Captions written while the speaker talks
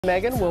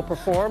Meghan will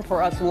perform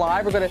for us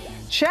live. We're going to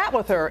chat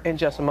with her in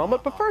just a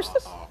moment, but first, a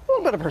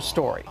little bit of her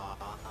story.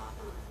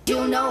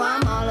 You know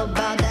I'm all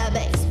about that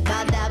bass,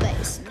 about that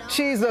bass.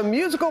 She's a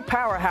musical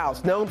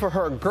powerhouse known for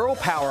her girl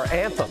power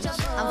anthems.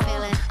 I'm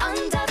feeling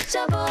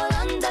untouchable,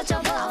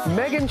 untouchable.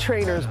 Meghan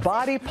Trainor's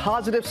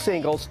body-positive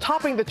singles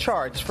topping the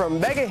charts, from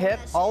mega hit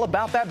All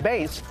About That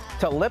Bass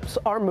to Lips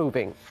Are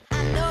Moving.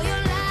 I know you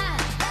lie,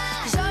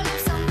 'cause your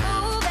lips are moving.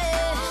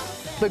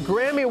 The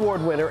Grammy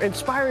Award winner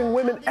inspiring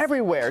women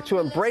everywhere to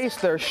embrace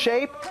their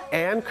shape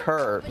and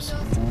curves.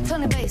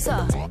 Turn the bass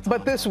up.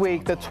 But this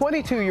week, the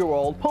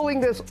 22-year-old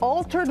pulling this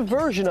altered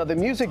version of the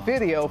music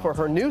video for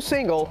her new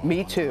single,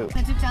 Me Too.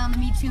 I took down the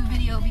Me Too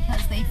video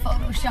because they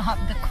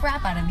photoshopped the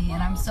crap out of me,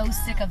 and I'm so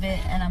sick of it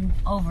and I'm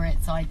over it,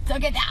 so I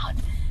took it down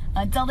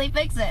until they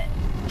fix it.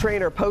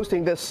 Trainor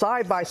posting this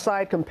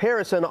side-by-side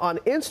comparison on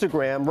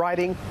Instagram,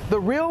 writing, "The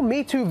real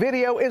Me Too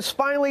video is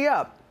finally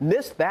up.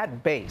 Missed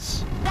that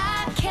bass."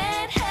 I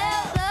can't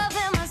help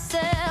loving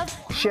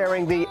myself.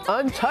 Sharing the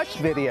untouched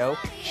video,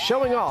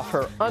 showing off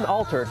her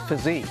unaltered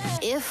physique.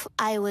 If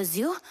I was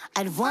you,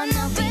 I'd wanna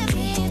be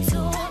me too.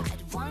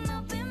 I'd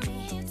wanna be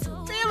me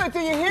too. Damn it, do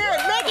you hear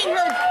it? Making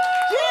her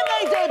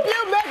GMA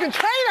debut, Meghan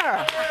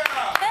Trainor.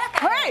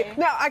 Hey,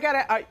 now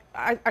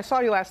I saw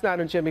you last night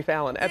on Jimmy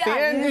Fallon. At the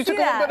end, you took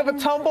a little bit of a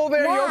tumble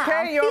there. Yeah, You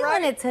okay? You all right?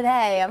 I'm feeling it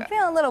today. I'm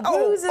feeling little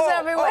bruises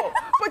everywhere.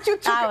 But you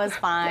took I was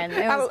fine.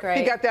 It was great.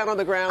 He got down on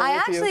the ground I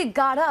with actually you.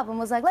 got up and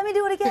was like, let me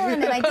do it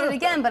again. And I did it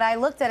again, but I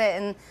looked at it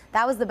and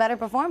that was the better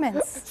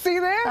performance. See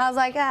there? I was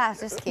like,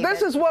 just keep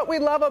This it. is what we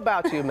love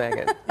about you,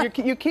 Meghan.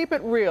 You keep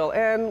it real.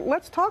 And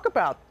let's talk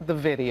about the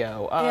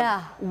video.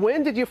 Yeah.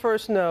 When did you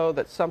first know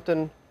that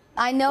something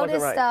I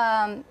noticed,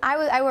 right?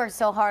 I worked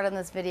so hard on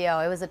this video.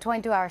 It was a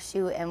 22-hour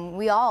shoot, and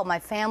my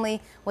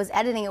family was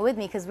editing it with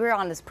me because we were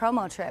on this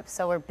promo trip,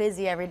 so we're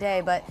busy every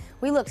day, but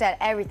we looked at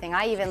everything.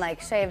 I even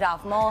shaved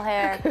off mole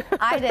hair.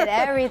 I did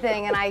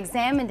everything, and I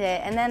examined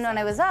it, and then when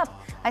it was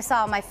up, I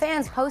saw my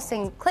fans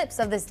posting clips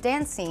of this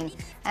dance scene,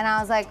 and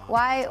I was like,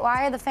 why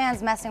are the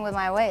fans messing with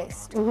my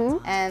waist?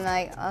 And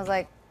I was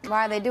like,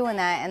 why are they doing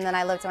that? And then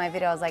I looked at my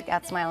video, I was like,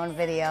 that's my own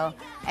video.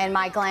 And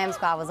my glam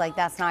squad was like,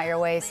 that's not your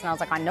waist. And I was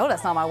like, I know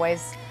that's not my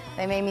waist.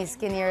 They made me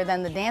skinnier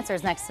than the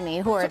dancers next to me,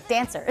 who are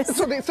dancers.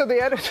 So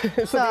the editor.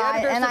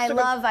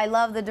 I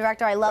love the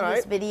director. I love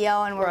this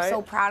video, and we're so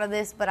Right. proud of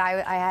this. But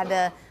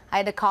I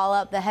had to call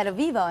up the head of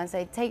Vivo and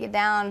say, take it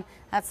down.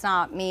 That's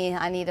not me.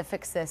 I need to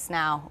fix this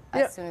now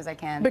as soon as I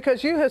can.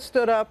 Because you had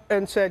stood up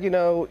and said,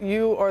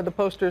 you are the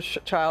poster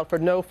child for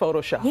no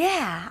Photoshop.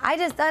 Yeah, I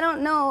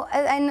don't know.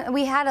 And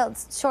we had a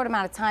short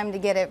amount of time to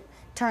get it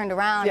turned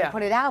around and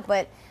put it out,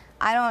 but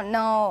I don't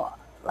know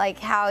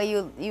how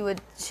you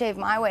would shave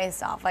my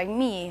waist off, like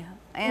me.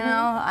 You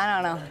know, I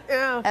don't know.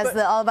 Yeah, as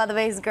the All About the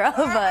Bass girl,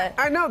 but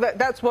I know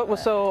that's what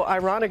was so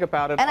ironic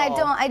about it. And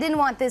I didn't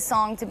want this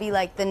song to be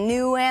like the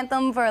new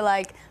anthem for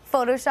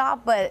Photoshop,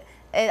 but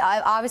it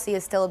obviously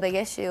is still a big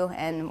issue,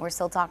 and we're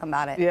still talking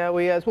about it. Yeah,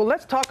 well,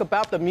 let's talk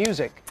about the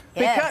music.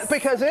 Yes.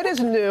 Because it is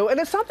new, and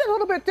it's something a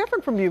little bit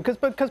different from you,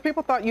 because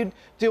people thought you'd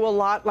do a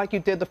lot like you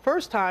did the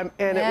first time,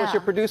 and it was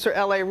your producer,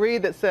 L.A.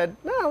 Reid, that said,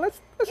 no,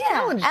 let's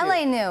challenge you.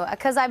 L.A. knew,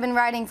 because I've been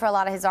writing for a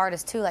lot of his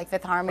artists, too, like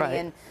Fifth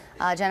Harmony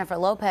and Jennifer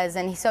Lopez,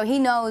 and so he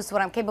knows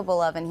what I'm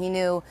capable of, and he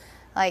knew,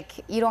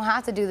 you don't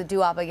have to do the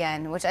doo-wop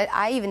again, which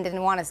I even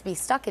didn't want to be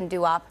stuck in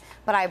doo-wop,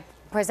 but I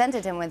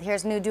presented him with,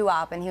 here's new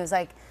doo-wop, and he was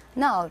like,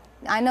 no,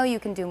 I know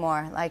you can do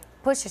more,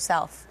 push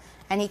yourself.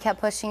 And he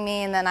kept pushing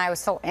me, and then I was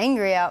so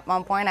angry at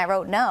one point, I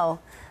wrote no.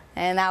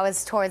 And that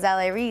was towards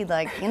L.A. Reid,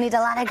 you need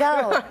to let it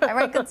go. I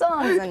write good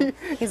songs. And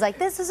he's like,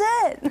 this is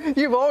it.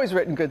 You've always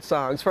written good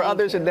songs for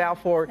others and now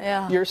for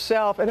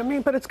yourself.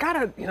 And but it's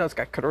got it's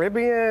got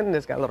Caribbean,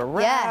 it's got a little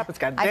rap, it's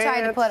got dance. I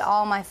tried to put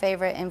all my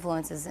favorite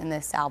influences in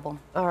this album.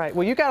 All right,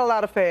 well, you got a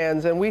lot of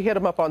fans, and we hit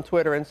them up on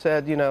Twitter and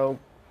said,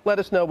 let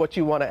us know what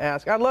you want to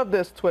ask. I love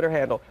this Twitter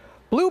handle,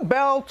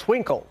 Bluebell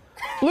Twinkle.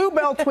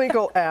 Bluebell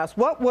Twinkle asked,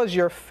 what was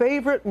your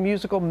favorite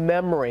musical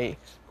memory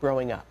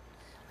growing up?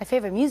 My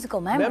favorite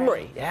musical memory?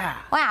 Memory, yeah.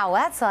 Wow,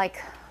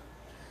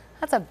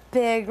 that's a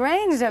big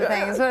range of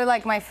things.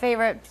 What, my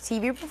favorite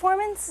TV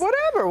performance?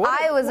 Whatever.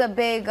 I was a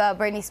big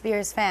Britney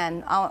Spears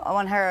fan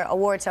on her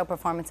award show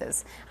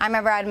performances. I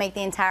remember I'd make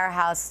the entire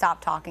house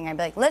stop talking. I'd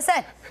be like,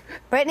 listen,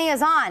 Britney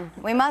is on.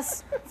 We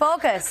must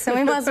focus and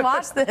we must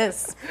watch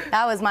this.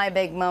 That was my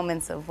big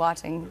moments of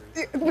watching.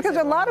 Because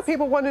a lot of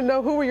people want to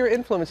know who were your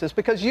influences,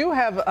 because you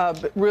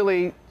have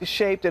really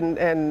shaped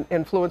and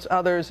influenced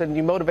others, and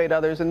you motivate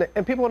others, and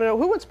people want to know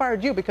who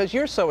inspired you, because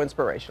you're so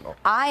inspirational.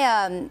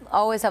 I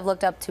always have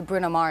looked up to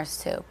Bruno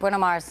Mars, too. Bruno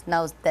Mars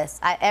knows this.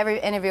 Every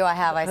interview I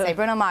have, I say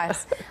Bruno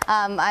Mars.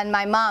 And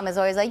my mom is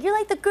always like, you're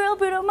like the girl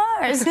Bruno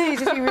Mars.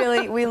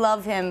 We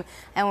love him,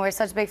 and we're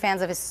such big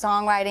fans of his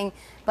songwriting,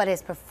 but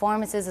his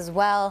performances as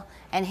well,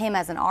 and him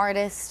as an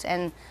artist.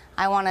 And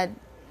I want to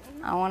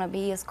I want to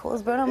be as cool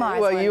as Bruno Mars.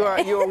 Well, one you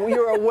day.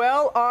 are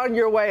well on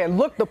your way and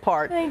look the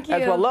part. Thank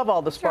As you. well, love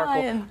all the sparkle.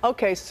 Trying.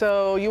 Okay,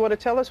 so you want to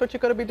tell us what you're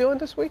going to be doing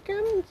this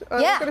weekend?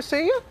 Yeah. I'm going to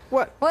see you.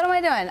 What? What am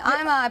I doing?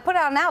 I put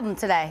out an album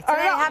today. I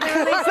Today, know. happy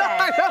release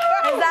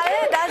day. Is that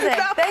it? That's it.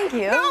 No, Thank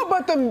you. No,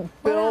 but the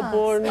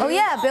Billboard. Oh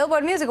yeah,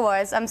 Billboard Music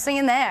Awards. I'm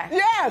singing there.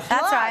 Yes,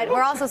 That's live. right.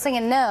 We're also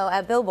singing No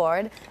at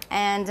Billboard,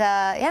 and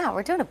yeah,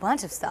 we're doing a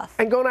bunch of stuff.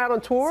 And going out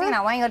on tour? Singing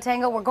our Wango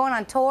Tango. We're going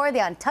on tour, the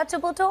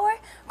Untouchable tour.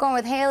 Going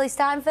with Haley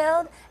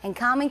Steinfeld and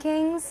Common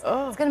Kings.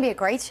 Oh. It's gonna be a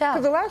great show.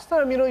 Because the last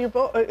time, are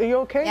you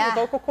okay? Yeah, Your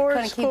vocal cords?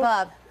 couldn't keep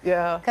up.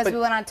 Yeah. Because but- we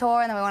went on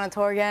tour and then we went on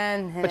tour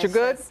again. and But you're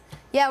it's good?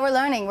 Yeah, we're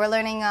learning. We're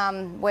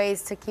learning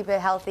ways to keep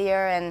it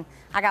healthier, and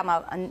I got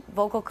my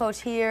vocal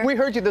coach here. We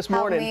heard you this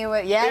help morning. Me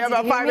with, yeah, did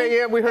about you hear 5 me?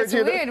 a.m. we heard it's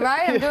you. Weird,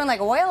 right? I'm doing like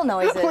whale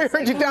noises. We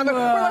heard you down there. We're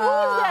like,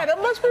 who is that?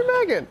 It must be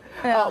Meghan.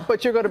 Yeah.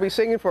 But you're going to be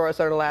singing for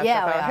us on the last Yeah,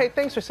 half we hour. are. Hey,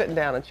 thanks for sitting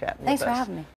down and chatting Thanks with for us. having me.